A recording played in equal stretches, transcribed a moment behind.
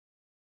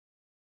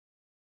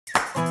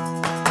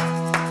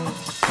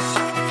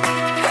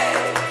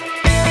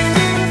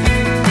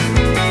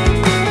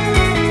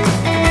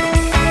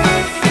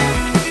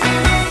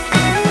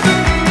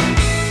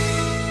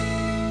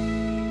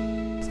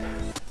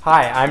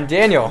Hi, I'm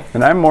Daniel.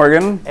 And I'm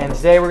Morgan. And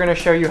today we're going to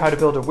show you how to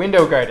build a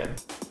window garden.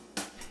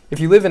 If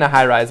you live in a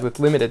high-rise with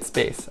limited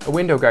space, a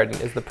window garden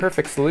is the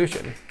perfect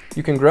solution.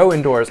 You can grow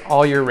indoors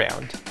all year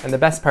round, and the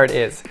best part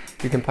is,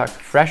 you can pluck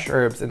fresh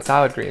herbs and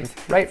salad greens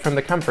right from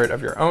the comfort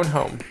of your own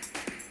home.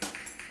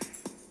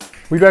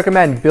 We'd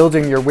recommend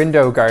building your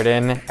window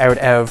garden out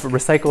of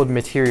recycled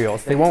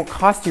materials. They won't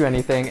cost you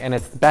anything, and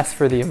it's best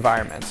for the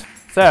environment.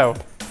 So,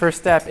 first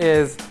step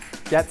is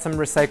get some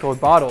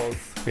recycled bottles.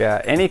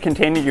 Yeah, any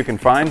container you can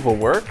find will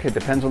work. It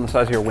depends on the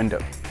size of your window.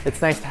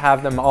 It's nice to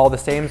have them all the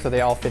same so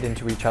they all fit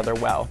into each other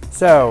well.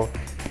 So,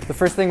 the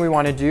first thing we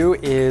want to do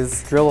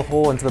is drill a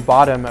hole into the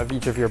bottom of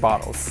each of your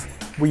bottles.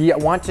 We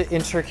want to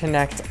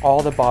interconnect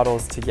all the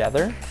bottles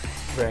together.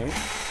 Right.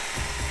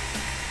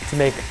 To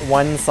make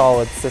one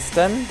solid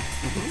system.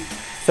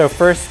 So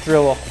first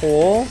drill a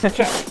hole.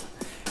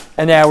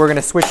 And now we're going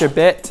to switch a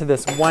bit to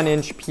this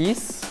 1-inch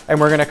piece. And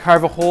we're going to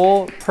carve a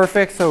hole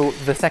perfect so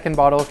the second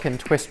bottle can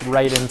twist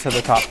right into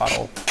the top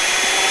bottle.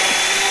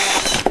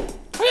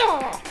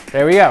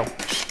 There we go.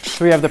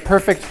 So we have the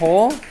perfect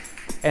hole,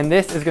 and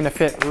this is going to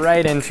fit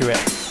right into it.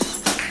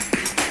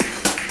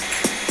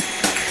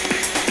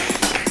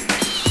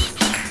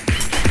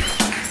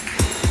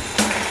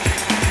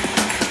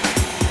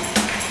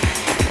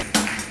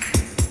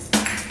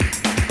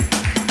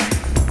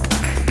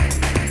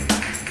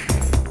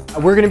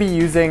 We're going to be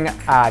using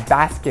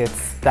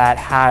baskets that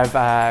have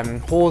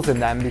holes in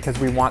them because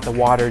we want the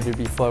water to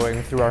be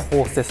flowing through our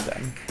whole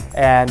system.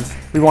 And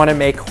we want to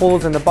make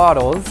holes in the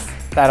bottles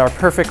that are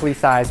perfectly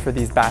sized for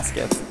these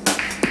baskets.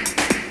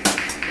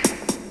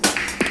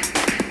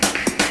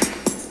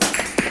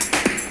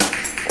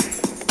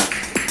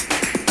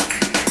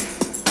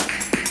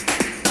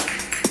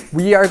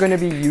 We are going to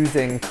be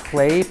using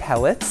clay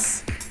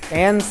pellets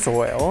and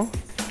soil.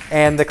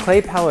 And the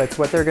clay pellets,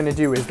 what they're going to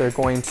do is they're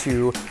going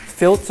to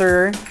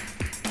filter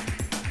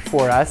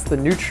for us the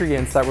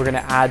nutrients that we're going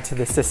to add to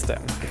the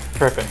system.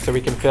 Perfect, so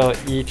we can fill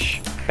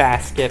each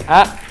basket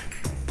up.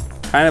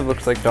 Kind of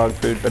looks like dog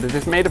food, but it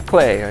is made of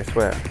clay, I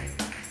swear.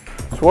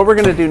 So what we're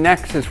going to do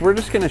next is we're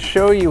just going to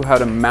show you how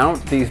to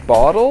mount these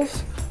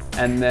bottles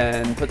and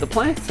then put the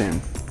plants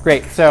in.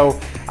 Great, so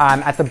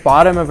at the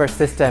bottom of our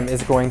system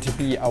is going to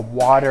be a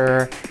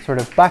water sort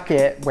of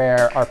bucket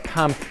where our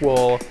pump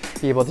will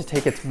be able to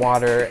take its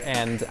water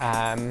and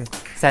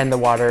send the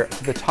water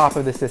to the top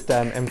of the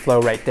system and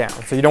flow right down.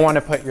 So you don't want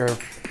to put your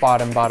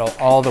bottom bottle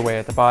all the way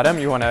at the bottom,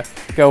 you want to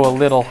go a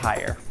little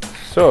higher.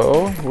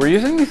 So we're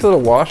using these little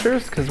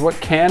washers because what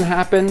can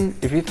happen,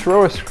 if you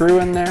throw a screw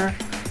in there,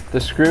 the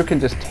screw can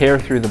just tear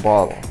through the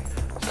bottle.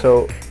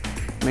 So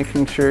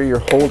making sure you're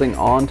holding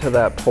on to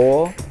that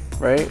pole,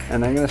 right?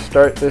 And I'm going to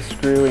start this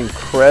screw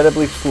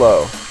incredibly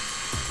slow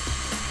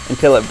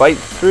until it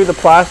bites through the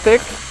plastic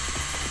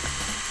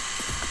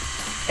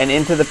and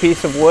into the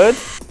piece of wood.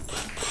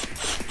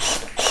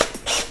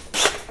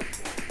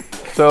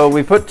 So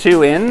we put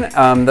 2 in.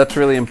 That's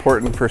really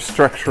important for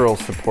structural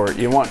support.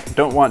 You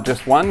don't want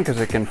just one because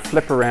it can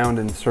flip around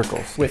in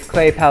circles. With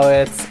clay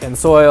pellets and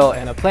soil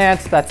and a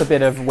plant, that's a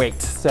bit of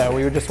weight. So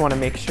we would just want to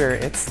make sure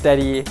it's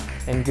steady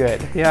and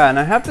good. Yeah, and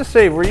I have to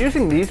say, we're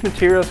using these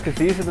materials because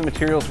these are the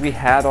materials we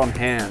had on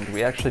hand.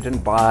 We actually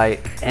didn't buy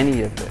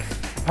any of this.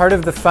 Part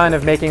of the fun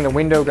of making the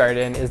window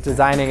garden is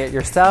designing it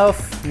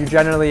yourself. You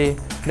generally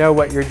know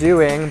what you're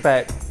doing,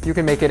 but you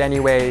can make it any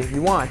way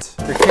you want.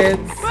 Your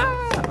kids.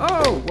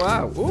 Oh,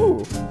 wow.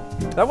 Ooh.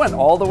 That went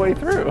all the way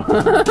through.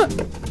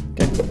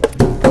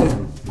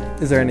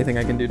 Is there anything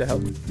I can do to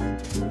help?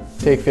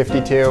 Take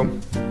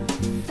 52.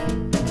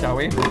 Shall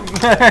we?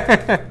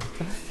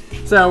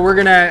 So we're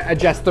gonna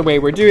adjust the way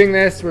we're doing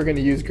this. We're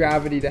gonna use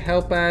gravity to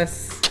help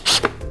us.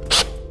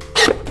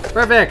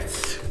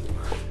 Perfect.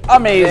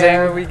 Amazing.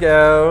 There we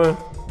go.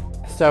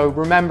 So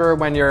remember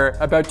when you're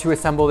about to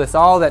assemble this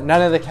all that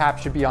none of the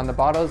caps should be on the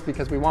bottles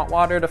because we want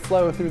water to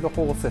flow through the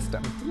whole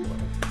system.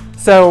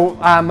 So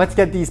let's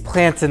get these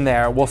plants in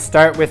there. We'll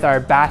start with our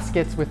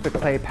baskets with the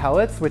clay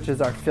pellets, which is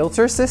our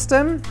filter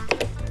system.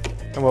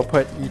 And we'll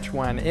put each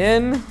one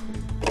in.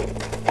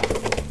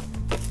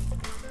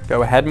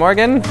 Go ahead,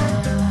 Morgan.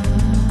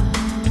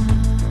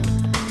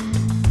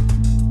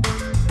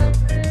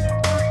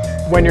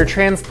 When you're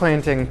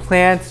transplanting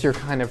plants, you're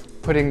kind of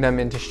putting them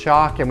into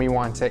shock, and we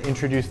want to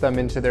introduce them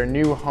into their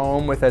new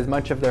home with as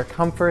much of their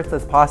comforts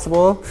as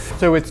possible.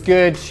 So it's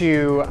good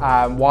to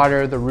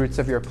water the roots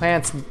of your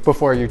plants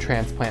before you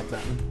transplant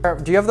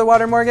them. Do you have the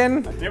water,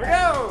 Morgan? Here we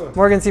go!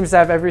 Morgan seems to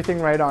have everything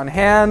right on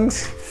hand.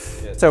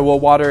 Yes. So we'll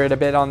water it a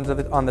bit on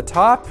the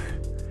top.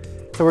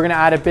 So we're gonna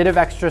add a bit of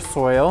extra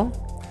soil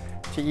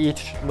to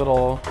each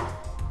little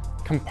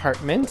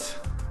compartment.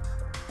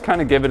 Kind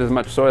of give it as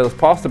much soil as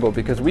possible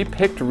because we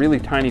picked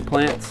really tiny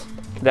plants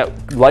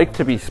that like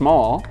to be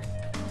small.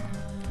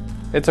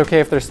 It's okay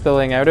if they're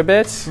spilling out a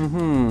bit.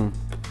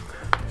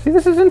 See,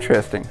 this is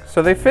interesting.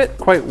 So they fit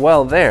quite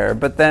well there,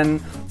 but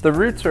then the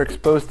roots are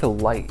exposed to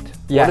light.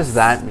 Yes. What does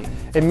that mean?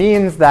 It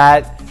means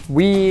that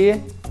we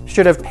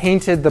should have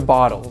painted the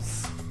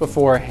bottles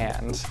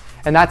beforehand.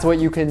 And that's what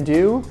you can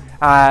do.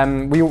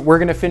 We're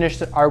gonna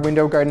finish our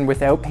window garden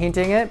without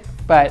painting it,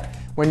 but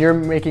when you're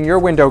making your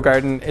window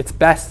garden, it's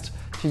best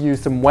to use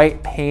some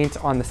white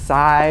paint on the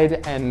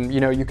side, and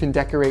you can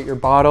decorate your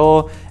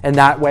bottle, and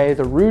that way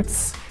the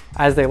roots,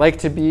 as they like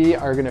to be,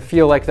 are gonna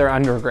feel like they're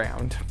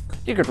underground.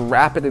 You could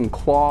wrap it in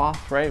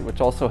cloth, right?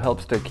 Which also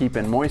helps to keep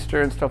in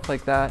moisture and stuff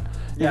like that.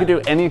 You could do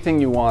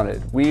anything you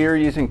wanted. We are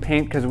using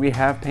paint because we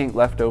have paint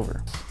left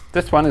over.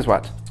 This one is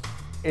what?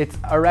 It's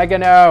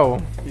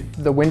oregano.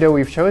 The window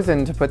we've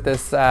chosen to put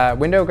this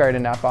window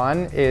garden up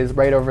on is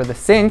right over the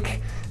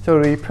sink, so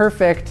it'll be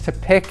perfect to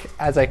pick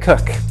as I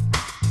cook.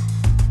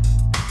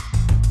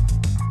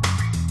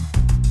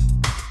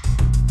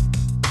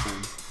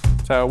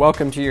 So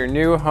welcome to your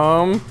new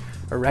home,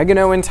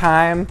 oregano in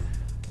time,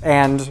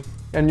 and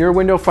in your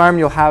window farm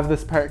you'll have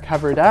this part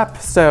covered up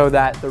so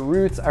that the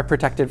roots are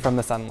protected from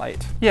the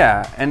sunlight.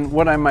 Yeah, and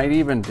what I might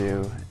even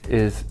do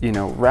is,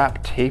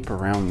 wrap tape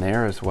around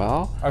there as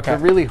well to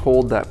really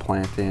hold that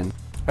plant in.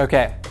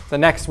 Okay, the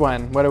next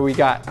one, what do we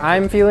got?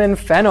 I'm feeling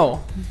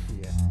fennel.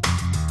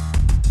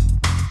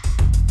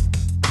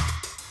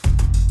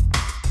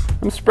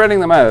 I'm spreading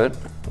them out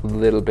a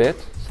little bit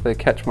so they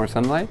catch more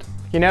sunlight.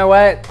 You know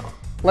what?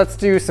 Let's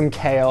do some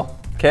kale.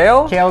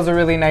 Kale? Kale's a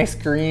really nice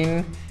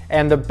green,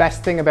 and the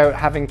best thing about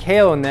having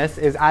kale in this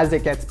is as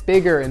it gets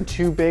bigger and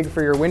too big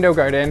for your window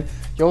garden,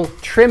 you'll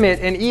trim it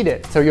and eat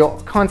it. So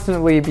you'll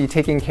constantly be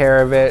taking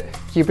care of it,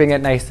 keeping it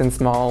nice and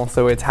small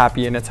so it's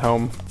happy in its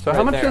home. So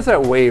how much does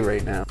that weigh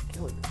right now?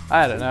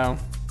 I don't know.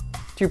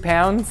 2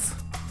 pounds?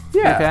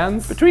 Yeah, 3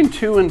 pounds? between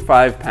 2 and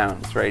 5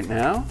 pounds right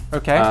now.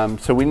 Okay.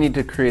 So we need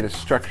to create a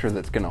structure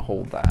that's going to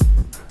hold that.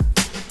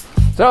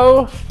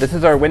 So this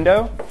is our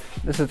window.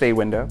 This is a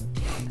window.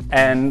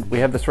 And we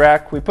have this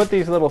rack. We put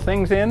these little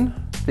things in,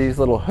 these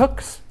little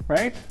hooks,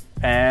 right?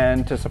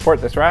 And to support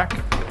this rack.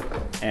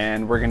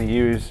 And we're going to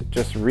use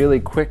just really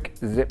quick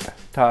zip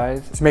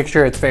ties. To make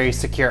sure it's very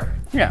secure.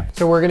 Yeah.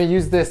 So we're going to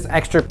use this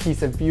extra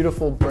piece of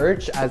beautiful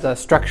birch as a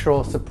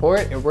structural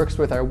support. It works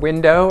with our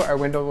window. Our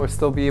window will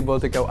still be able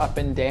to go up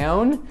and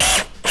down.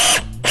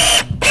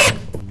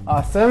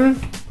 Awesome.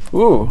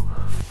 Ooh.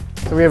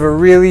 So we have a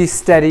really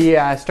steady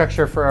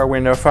structure for our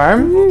window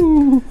farm.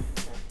 Ooh.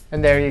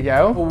 And there you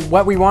go.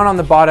 What we want on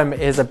the bottom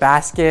is a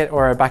basket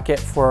or a bucket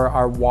for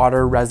our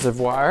water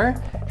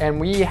reservoir. And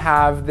we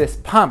have this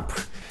pump.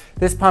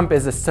 This pump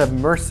is a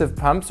submersive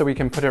pump, so we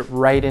can put it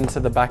right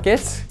into the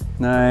bucket.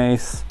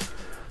 Nice.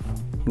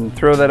 And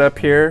throw that up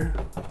here.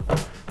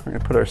 We're gonna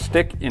put our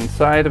stick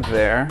inside of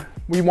there.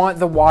 We want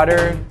the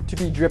water to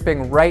be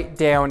dripping right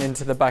down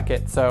into the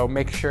bucket, so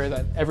make sure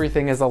that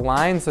everything is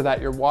aligned so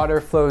that your water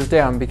flows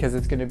down, because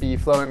it's gonna be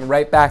flowing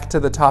right back to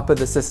the top of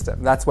the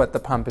system. That's what the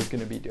pump is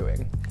gonna be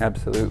doing.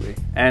 Absolutely.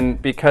 And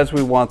because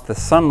we want the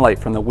sunlight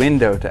from the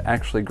window to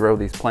actually grow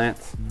these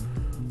plants,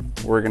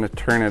 we're gonna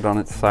turn it on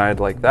its side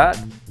like that.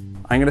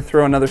 I'm gonna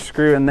throw another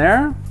screw in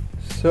there.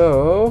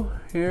 So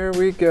here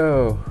we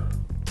go.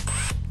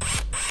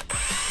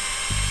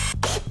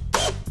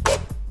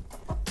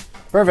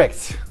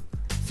 Perfect.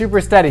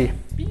 Super steady.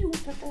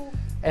 Beautiful.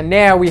 And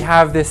now we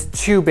have this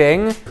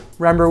tubing.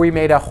 Remember, we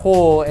made a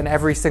hole in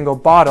every single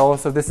bottle,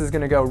 so this is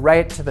gonna go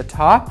right to the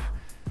top.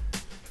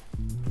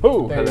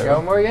 Oh, there you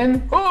go,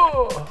 Morgan.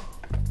 Oh.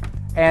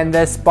 And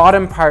this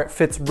bottom part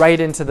fits right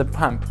into the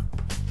pump.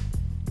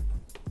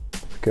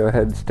 Go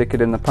ahead and stick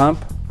it in the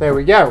pump. There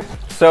we go.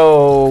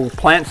 So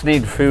plants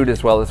need food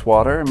as well as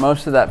water.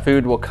 Most of that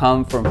food will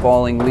come from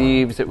falling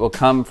leaves. It will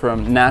come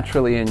from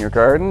naturally in your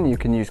garden. You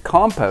can use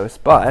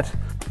compost, but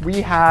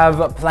we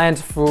have plant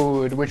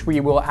food, which we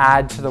will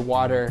add to the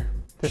water.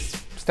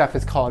 This stuff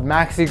is called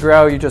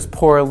MaxiGrow. You just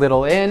pour a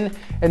little in.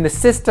 In the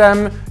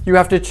system, you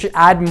have to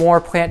add more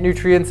plant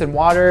nutrients and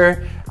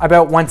water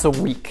about once a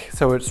week,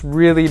 so it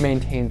really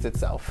maintains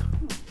itself.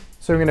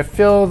 So we're gonna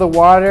fill the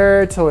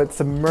water till it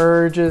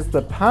submerges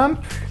the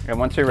pump. And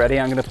once you're ready,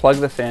 I'm gonna plug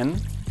this in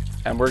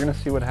and we're gonna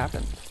see what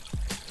happens.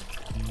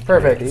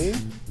 Perfect. Ready?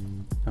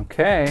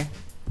 Okay,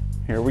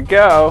 here we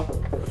go.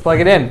 Plug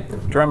it in.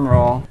 Drum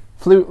roll.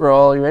 Flute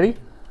roll, you ready?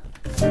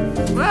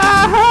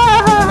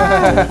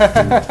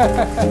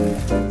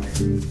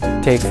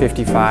 Take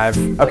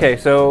 55. Okay,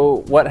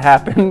 so what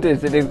happened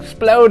is it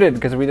exploded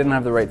because we didn't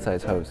have the right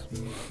size hose.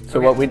 So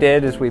what we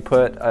did is we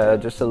put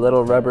just a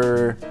little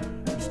rubber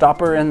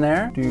stopper in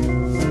there.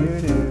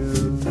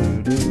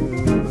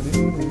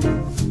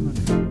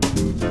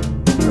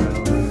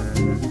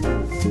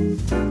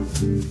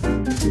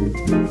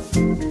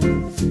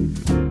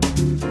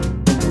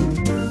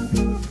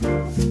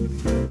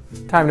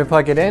 Time to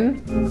plug it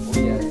in.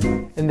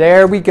 And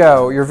there we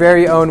go, your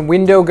very own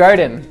window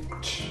garden.